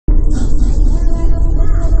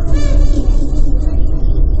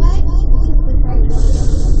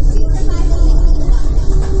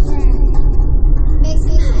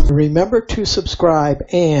Remember to subscribe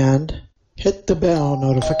and hit the bell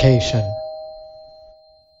notification.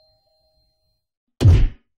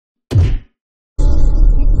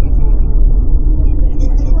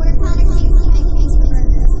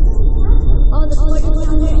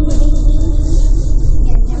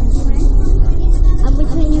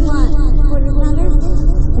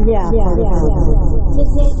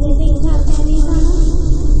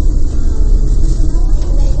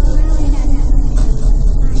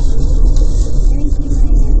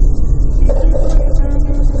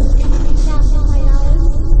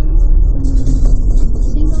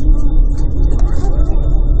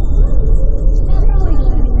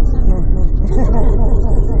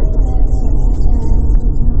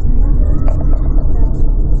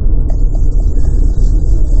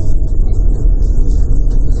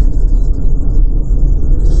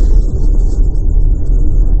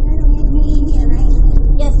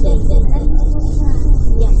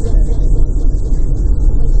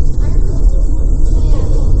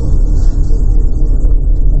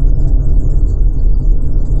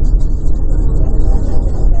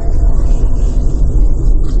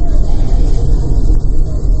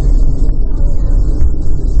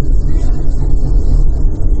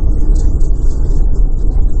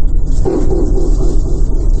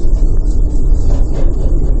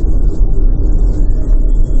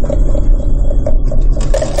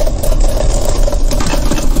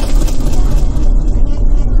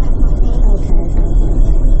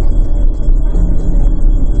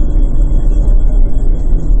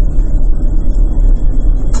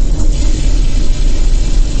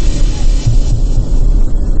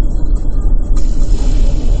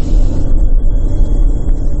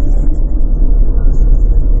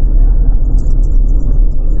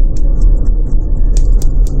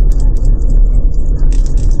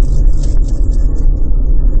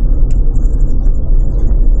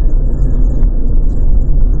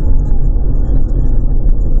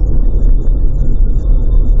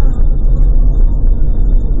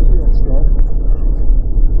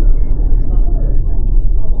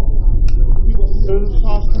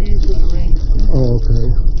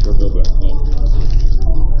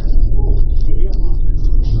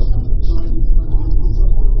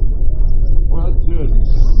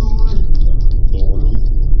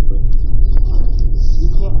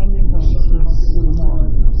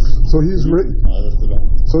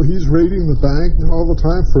 So he's raiding the bank all the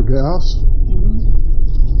time for gas?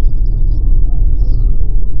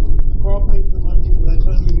 Probably for money, by the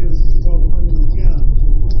time we get all the money we can,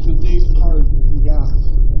 to these cards and gas.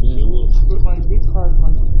 But my big card,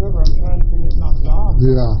 my server, I'm trying to get it knocked off.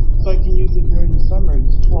 Yeah. So I can use it during the summer.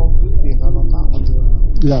 It's $12.50 if I'm on that one.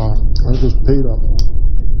 Yeah, I just paid a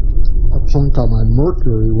chunk on my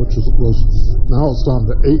Mercury, which was now it's down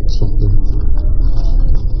to 8 something.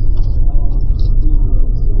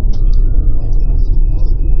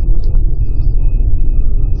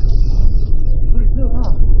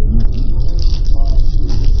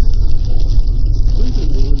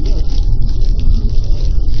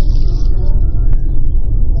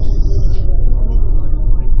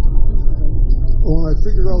 When I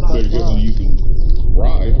figured out that you can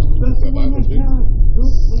ride, that's the one I had.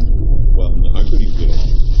 Well, I couldn't even get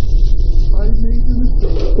on. I made the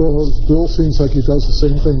mistake. Well, Bill seems like he does the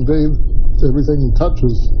same thing, Dave. Everything he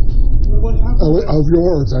touches, what happened of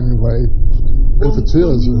yours anyway, if it's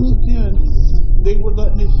when his. we moved in, they were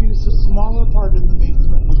letting us use the smaller part of the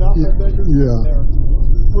basement without my bedroom in there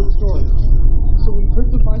for storage. So we put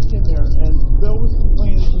the bike in there, and Bill was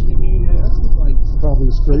complaining that he needed an exercise. Probably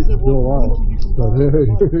straight said, Bill out. But hey,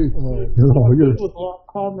 you know, it was a lot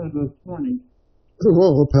calmer this morning.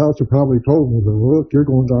 Well, the pastor probably told me that, look, you're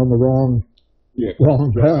going down the wrong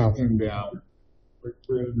path. Came down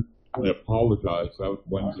and apologized. That was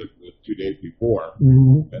Wednesday, it was 2 days before.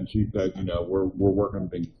 Mm-hmm. And she said, you know, we're working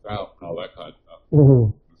things out, all that kind of stuff.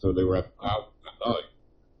 Mm-hmm. So they were at the house that night.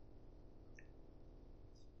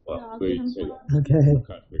 Well, Okay.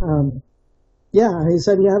 Yeah, he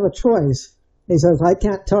said you have a choice. He says, I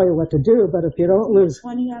can't tell you what to do, but if you don't lose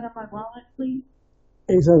 20 out of my wallet, please.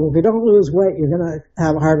 He says, if you don't lose weight, you're going to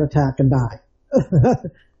have a heart attack and die.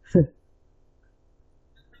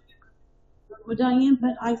 Well, Diane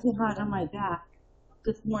put icy hot on my back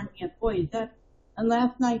this morning at boys. And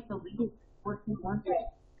last night the legal working wonders.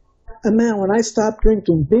 And man, when I stopped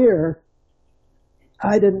drinking beer,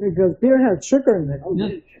 I didn't, because beer had sugar in it. Oh,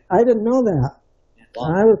 I didn't know that.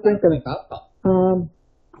 And I was thinking,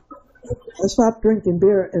 I stopped drinking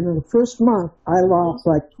beer, and in the first month, I lost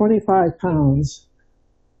like 25 pounds.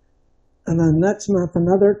 And then next month,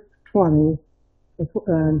 another 20.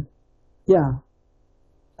 And yeah.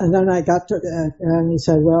 And then I got to, and he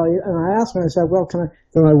said, well, and I asked him, I said, well, can I?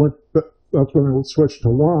 Then I went, that's when I switched to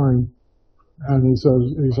line. And he says,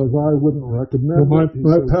 I wouldn't recommend Well,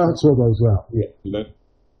 my pencil does that. Yeah.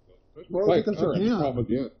 Well, Like because current you can't. problem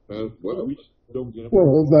again. Well, we don't get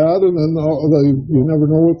Well, that, and then you never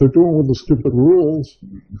know what they're doing with the stupid rules.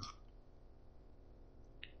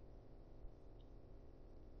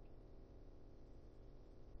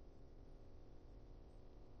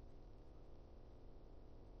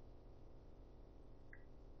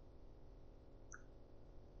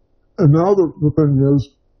 And now the thing is,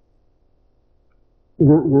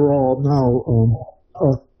 we're all now,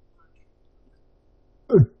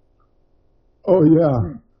 oh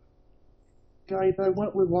yeah, Guys, I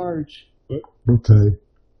went with large. okay.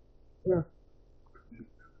 Yeah.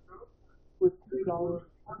 With $3.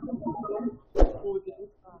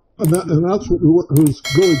 And that's who's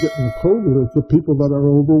really getting the COVID is the people that are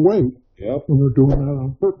overweight. Yep. When they're doing that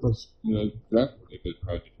on purpose. Yeah, that's what they did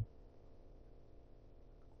project.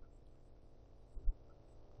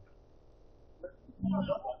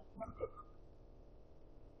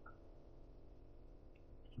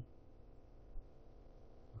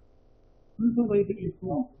 Who's the lady you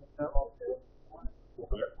want?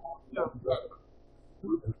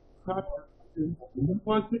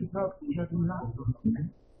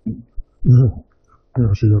 Yeah.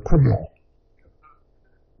 Yeah, she's a criminal.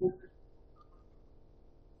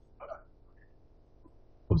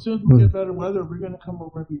 As soon as we get better weather, we're going to come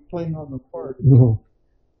over and be playing on the park. No.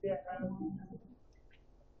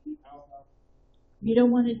 You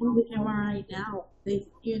don't want to do the MRI now. They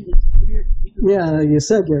scan these weird. Yeah, you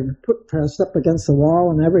said you're pressed up against the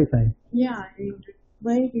wall and everything. Yeah, and your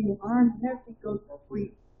leg and your arm and everything goes for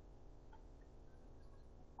free.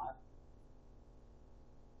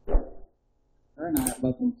 Her and I are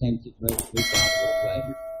both intensive reach out this way.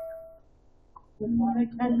 Good morning,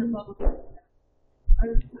 Tender Bubble.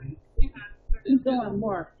 Keep going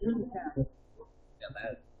more. Yeah,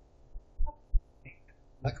 that.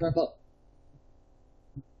 My cripple.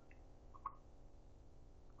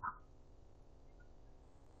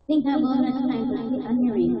 Think that will next time on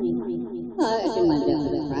your evening. I do my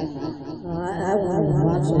job, right? I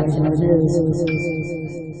was watching the news.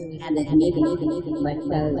 Had this meeting, but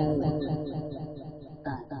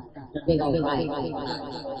the big old fight,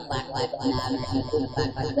 Black Lives Matter,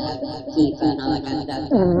 Black Lives Keep, and all that kind of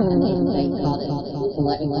stuff. And they called it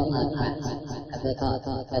political tracks. They call it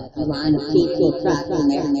a line of people tracks in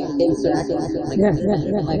there, and they're big circles.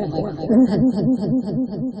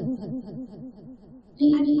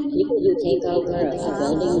 People who take over a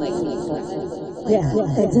building like Yeah,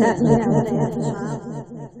 exactly.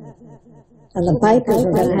 And the bikers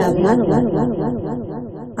are going to have none of it.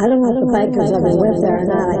 I don't know if the bikers ever lived there or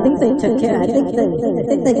not. I think they took care. I think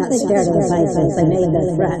they got scared of the bikers. They made their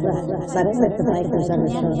threat. So I don't think the bikers ever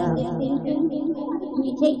showed up.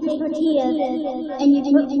 You take the tortillas and you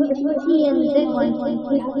put the tortilla in the big one, with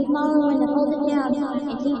the smaller one to hold it down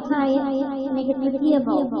and keep tight and make a tortilla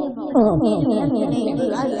bowl. Oh.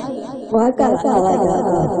 Well, I've got a file like that.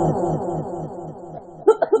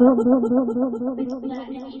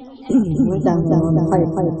 Went down on the pipe.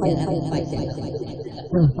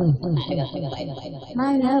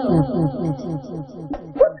 I know.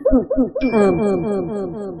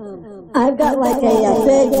 I've got like a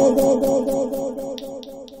big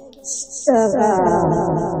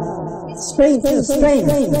strainer.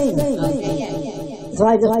 So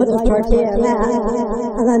I just put the tortilla in that,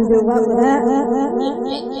 and then do what with that?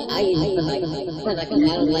 I usually put like a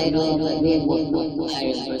metal blade all over the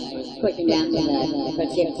wires, pushing down to the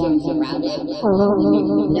tortilla forms around it.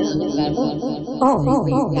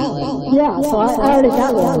 Yeah, so I already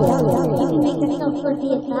got one. You can make yourself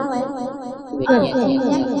tortilla salad. Yeah.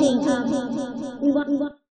 Next thing, we want